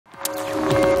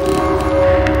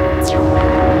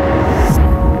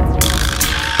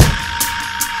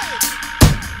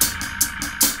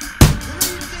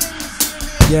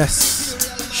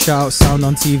Yes, shout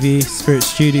SoundON TV, Spirit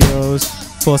Studios,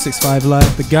 465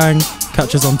 Live, the gang.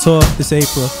 Catch us on tour this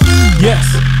April. Yes!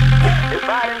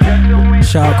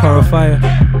 Shout out Coral Fire.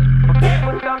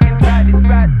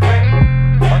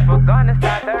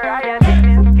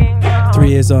 3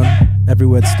 years on, every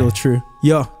word's still true.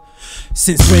 Yo.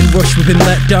 Since when Rush we've been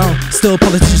let down, still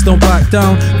politicians don't back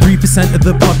down. 3% of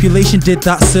the population did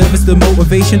that service, the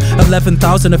motivation.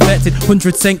 11,000 affected,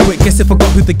 100 cent quick. Guess I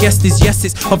forgot who the guest is. Yes,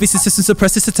 it's obviously system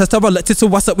suppresses to test our elected. So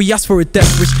what's up, we asked for a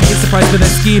death wish. Ain't surprised with their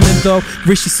scheming though.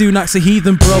 Rishi Sunak's a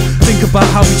heathen bro. Think about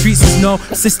how he treats us, no.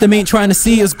 System ain't trying to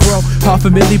see us grow.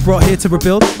 500,000 brought here to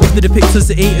rebuild. If they depict us,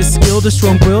 it ain't as skilled, a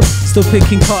strong willed. Still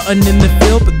picking cotton in the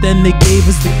field, but then they gave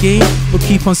us the game. We'll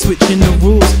keep on switching the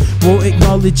rules, won't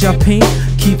acknowledge our pain.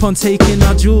 Keep on taking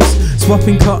our jewels,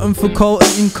 swapping cotton for colton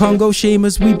in Congo.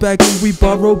 Shamers, we beg and we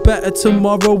borrow. Better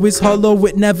tomorrow is hollow,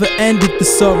 it never ended the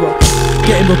sorrow.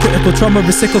 Getting real critical, trauma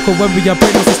is cyclical. When we are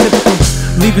breakdowns, it's typical.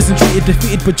 Leave us treated,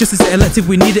 defeated, but just as elective,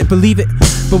 we need it, believe it.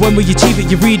 But when we achieve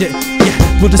it, you read it.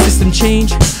 Yeah, will the system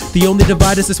change? The only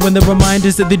divide us is when the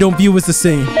reminders that they don't view us the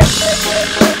same.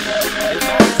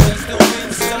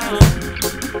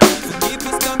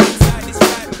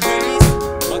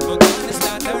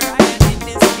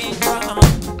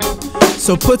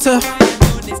 So put a.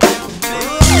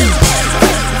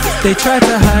 They try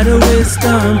to hide a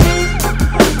wisdom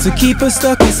to keep us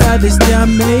stuck inside this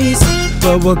damn maze,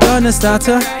 but we're gonna start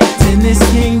to in this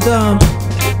kingdom.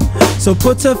 So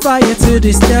put a fire to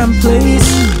this damn place.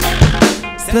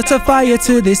 Set a fire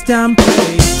to this damn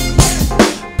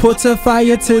place. Put a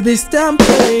fire to this damn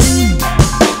place.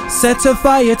 Set a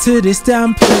fire to this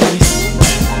damn place.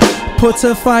 Put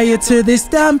a fire to this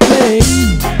damn place.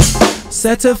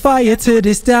 Set a fire to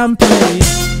this damn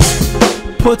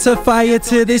place. Put a fire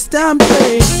to this damn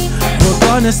place. We're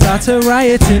gonna start a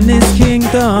riot in this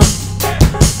kingdom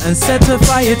and set a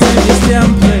fire to this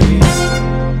damn place.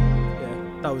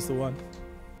 Yeah, that was the one.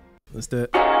 Let's do it.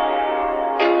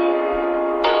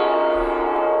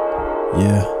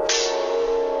 Yeah.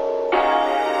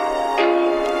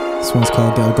 This one's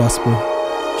called Ghetto Gospel.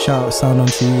 Shout out SoundON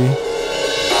TV.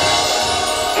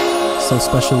 So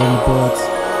special on the boards.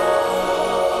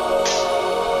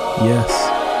 Yes.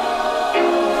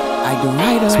 I go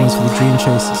right. This one's for the dream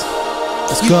chasers.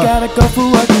 Let's you go. You gotta go for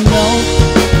what you know.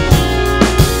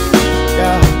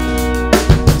 Yeah.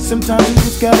 Sometimes you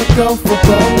just gotta go for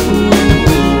both.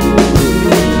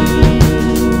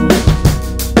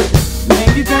 Man,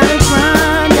 you gotta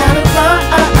grind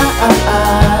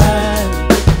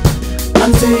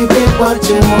until you get what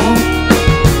you want.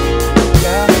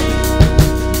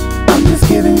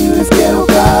 Giving you this ghetto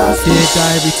gospel. Dear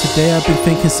diary, today I've been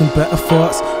thinking some better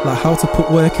thoughts, like how to put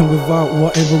work in without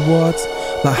wanting rewards,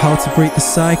 like how to break the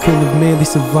cycle of merely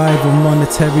survival,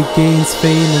 monetary gains,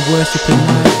 fame and worshiping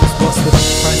idols. What's the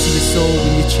price of your soul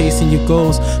when you're chasing your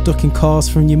goals, ducking calls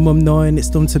from your mum knowing it's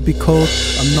done to be cold?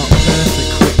 I'm not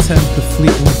perfect, quick temper,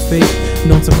 fleeting with faith,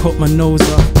 known to cut my nose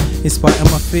off in spite of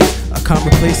my faith. I can't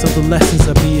replace all the lessons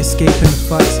I be escaping the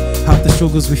fights. Half the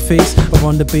struggles we face are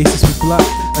on the basis we black.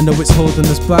 I know it's holding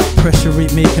us back, pressure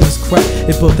ain't making us crack.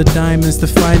 It brought the diamonds to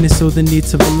finest, so they need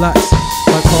to relax.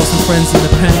 Like call some friends in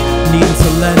the pen, needing to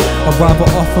lend. I'd rather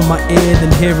offer my ear than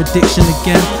hear addiction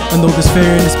again. I know there's fear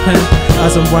in this pen,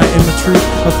 as I'm writing my truth.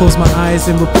 I close my eyes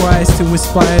in reprise to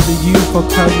inspire the youth. I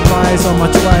capitalize on my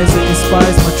tries, it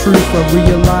inspires my truth. I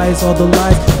realize all the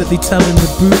lies that they tell in the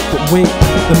booth. But wait,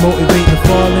 the motivate the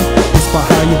falling, it's about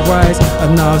how you rise.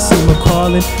 And now I see my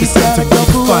calling, it's time to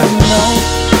redefine.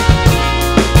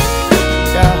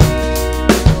 Yeah.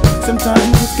 Sometimes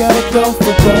you just gotta go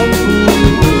for broke.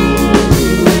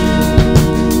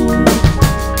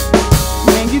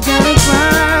 Man, you gotta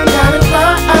grind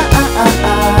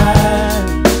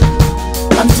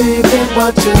until you get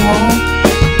what you want.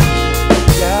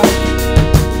 Yeah.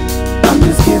 I'm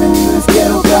just giving you this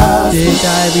ghetto gospel. Dear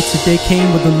diary, today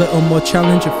came with a little more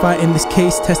challenge of fighting this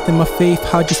case, testing my faith.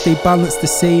 How do you stay balanced? The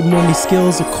same money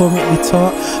skills are currently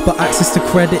taught, but access to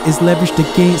credit is leveraged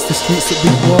against the streets that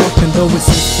we walk. And though it's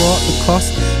fraught, the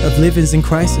cost of living's in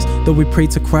crisis. Though we pray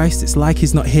to Christ, it's like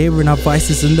he's not hearing our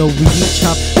vices. And though we each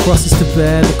have crosses to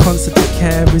bear, the concept of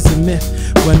care is a myth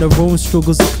when our own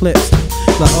struggles eclipsed.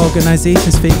 Like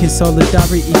organisations faking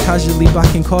solidarity, casually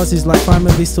backing causes like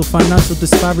family, still financial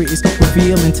disparities.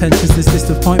 Reveal intentions, there's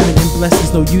disappointment in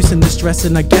blessings. No use in the stress,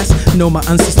 and I guess know my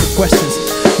answers to questions.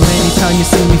 Many times you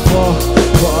see me fall,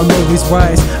 but I'll always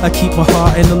rise. I keep my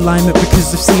heart in alignment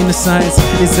because I've seen the signs.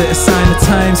 Is it a sign of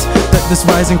times that there's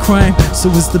rising crime?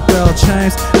 So as the bell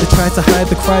chimes, they try to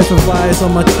hide the cries of lies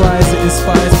on my tries. It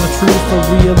inspires my truth. I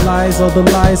realize all the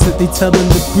lies that they tell in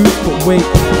the group. But wait,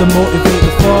 the motivate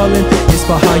the falling is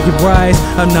for how you rise.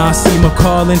 And now I see my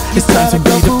calling. It's time to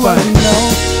redefine.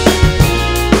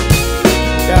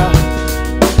 Yeah.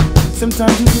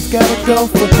 Sometimes you just gotta go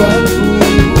for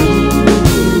broke.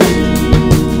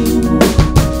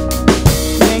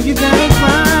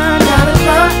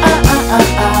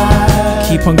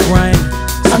 Keep on grinding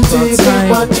until you get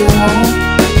what you want.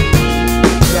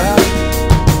 Yeah.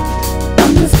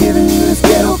 I'm just giving you this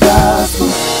ghetto gospel.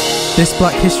 This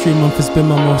Black History Month has been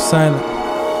my most silent.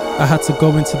 I had to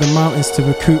go into the mountains to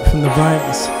recruit from the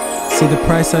violence. See the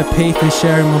price I pay for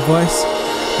sharing my voice.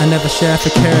 I never share for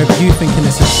care of you thinking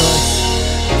it's a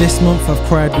choice. This month I've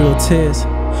cried real tears,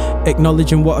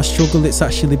 acknowledging what a struggle it's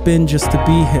actually been just to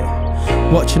be here.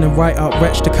 Watching and write out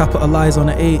wretch to capitalise on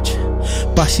an H.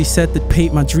 Bashi said they'd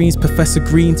paint my dreams, Professor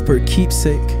Greensburg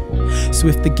keepsake. So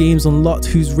if the game's unlocked,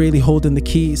 who's really holding the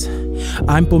keys?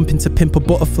 I'm bumping to Pimp a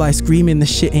Butterfly, screaming the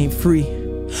shit ain't free.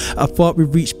 I thought we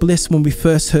reached bliss when we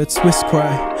first heard Swiss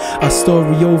cry. Our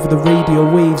story over the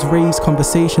radio waves raised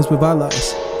conversations with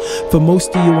allies. For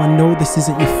most of you I know this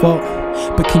isn't your fault,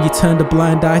 but can you turn the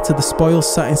blind eye to the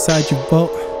spoils sat inside your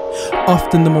vault?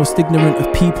 Often the most ignorant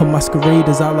of people masquerade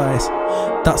as allies.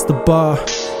 That's the bar.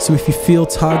 So if you feel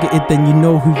targeted, then you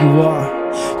know who you are.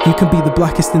 You can be the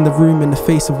blackest in the room in the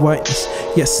face of whiteness,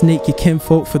 yet snake your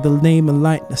kinfolk for the name and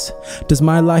likeness. Does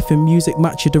my life and music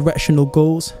match your directional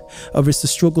goals? Or is the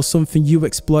struggle something you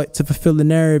exploit to fulfill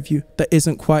an area of you that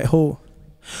isn't quite whole?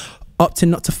 Opting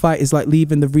not to fight is like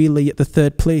leaving the relay at the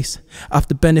third place,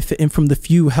 after benefiting from the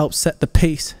few helps set the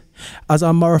pace. As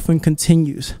our marathon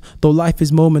continues, though life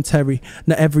is momentary,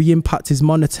 not every impact is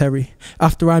monetary.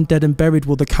 After I'm dead and buried,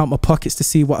 will they count my pockets to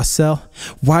see what I sell?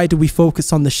 Why do we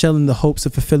focus on the shell in the hopes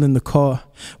of fulfilling the core?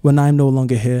 When I'm no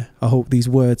longer here, I hope these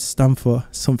words stand for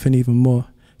something even more.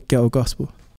 Ghetto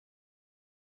gospel.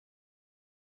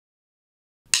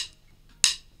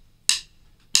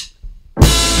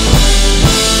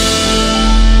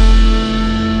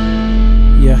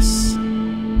 Yes.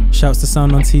 Shouts to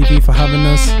SoundON TV for having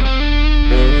us.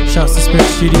 Shouts to Spirit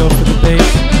Studio for the bass.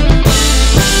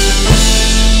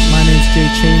 My name's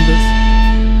JChambers.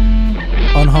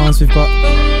 On horns we've got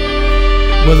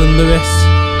Will and Lewis.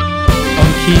 On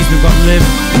keys we've got Liv.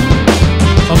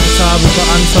 On guitar we've got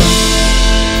Anton.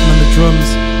 And on the drums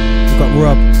we've got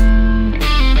Rob.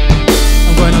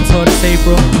 I'm going on tour this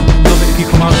April. Love it if you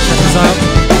come out and check us out.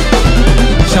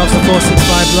 Shouts to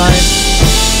 465 Live.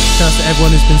 Shouts to everyone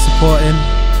who's been supporting.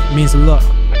 It means a lot.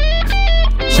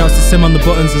 Shouts to Sim on the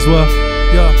buttons as well.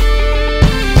 Yeah.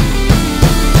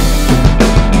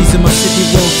 These are my city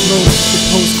road flows. The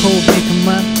postcode make a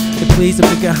man. It plays a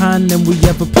bigger hand than we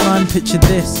ever planned. Picture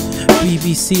this,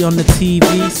 BBC on the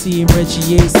TV, seeing Reggie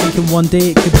Yates, thinking one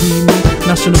day it could be me.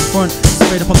 National Front,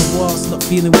 straight up on the walls, not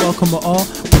feeling welcome at all.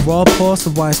 We're all poor,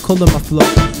 so why is Cullen my flow?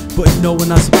 But if no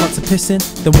one has a pot to piss in,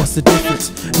 then what's the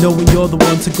difference? Knowing you're the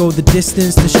one to go the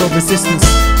distance, to show resistance.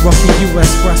 Rocking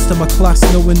US brass to my class,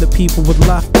 knowing that people would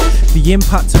laugh. The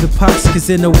impact of the past, cause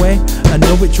in a way, I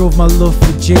know it drove my love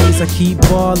for J's. I keep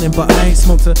balling, but I ain't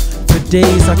smoked for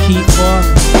days, I keep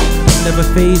falling. Never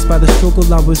fazed by the struggle,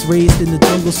 I was raised in the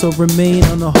jungle, so remain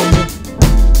on a hunger.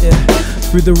 Yeah.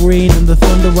 Through the rain and the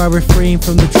thunder, I refrain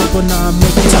from the trouble, now I'm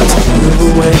making time to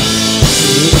move away,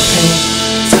 see the pain.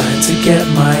 Time to get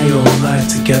my own life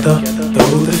together.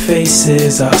 Though the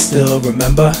faces I still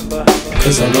remember,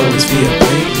 cause I'll always be a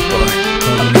baby boy.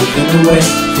 I'm moving away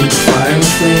through the fire and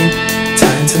flame.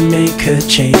 Time to make a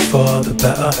change for the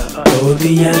better. Though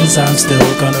the ends I'm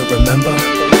still gonna remember,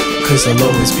 cause I'll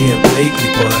always be a Blackley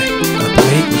boy. A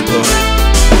Blackley boy.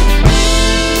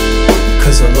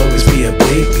 Cause I'll always be a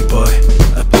Blackley boy.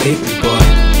 A Blackley boy.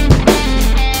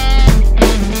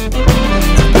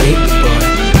 A Blackley boy.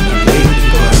 A Blackley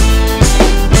boy.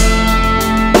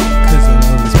 Cause I'll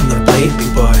always be a Blackley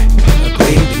boy. A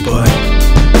Blackley boy.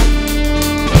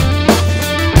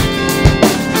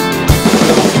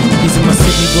 These are my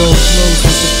city road flows,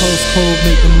 with the postcode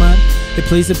make the man. It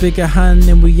plays a bigger hand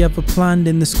than we ever planned.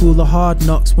 In the school of hard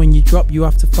knocks, when you drop you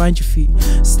have to find your feet.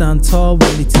 Stand tall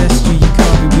when they test you, you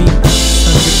can't be weak.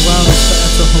 Stand your ground, it's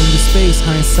better to hold your space.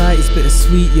 High sight is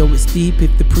bittersweet, yo, it's deep if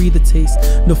they breathe the taste.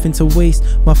 Nothing to waste,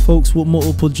 my folks with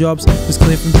multiple jobs. Was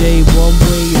clear from day one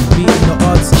way of beating the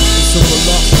odds. It's somewhat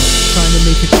lost, trying to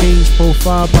make a change.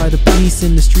 Profiled by the police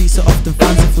in the streets are often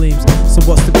fans of flames. So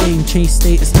what's the aim? Change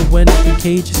status to when it's in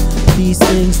cages. These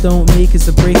things don't make us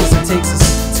or break us, it takes us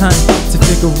time to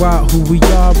figure out who we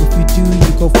are. If we do,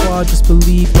 you go far, just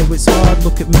believe, though it's hard.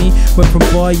 Look at me, went from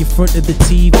boy in front of the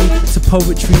TV to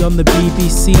poetry on the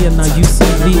BBC, and now you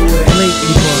see me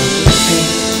lately, boy.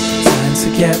 Time to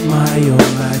get my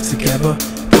own life together.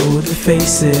 Though the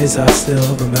faces I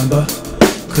still remember,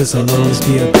 'cause I'll always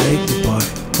be a Blakely boy.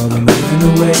 While I'm moving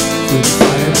away through the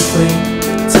fire and flame.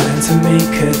 Time to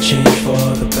make a change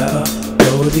for the better.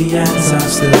 Though the ends I'm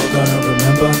still gonna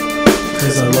remember,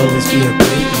 'cause I'll always be a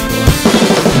Blakely boy.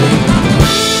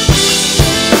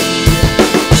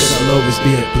 Cause I'll always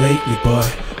be a Blakely boy.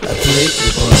 A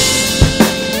Blakely boy.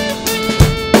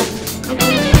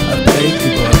 A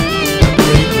Blakely boy. A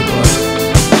Blakely boy.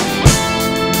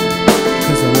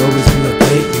 Cause I'll always be a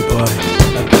Blakely boy.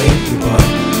 A Blakely boy.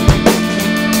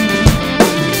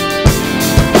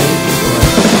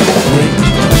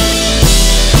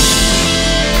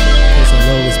 Cause I'll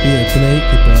always be a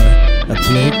Blakely boy. A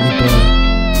Blakely boy.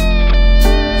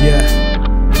 Yeah,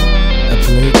 a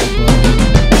Blakely boy.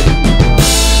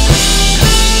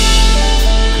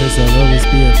 Cause I'll always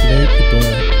be a Blakely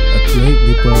boy. A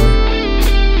Blakely boy.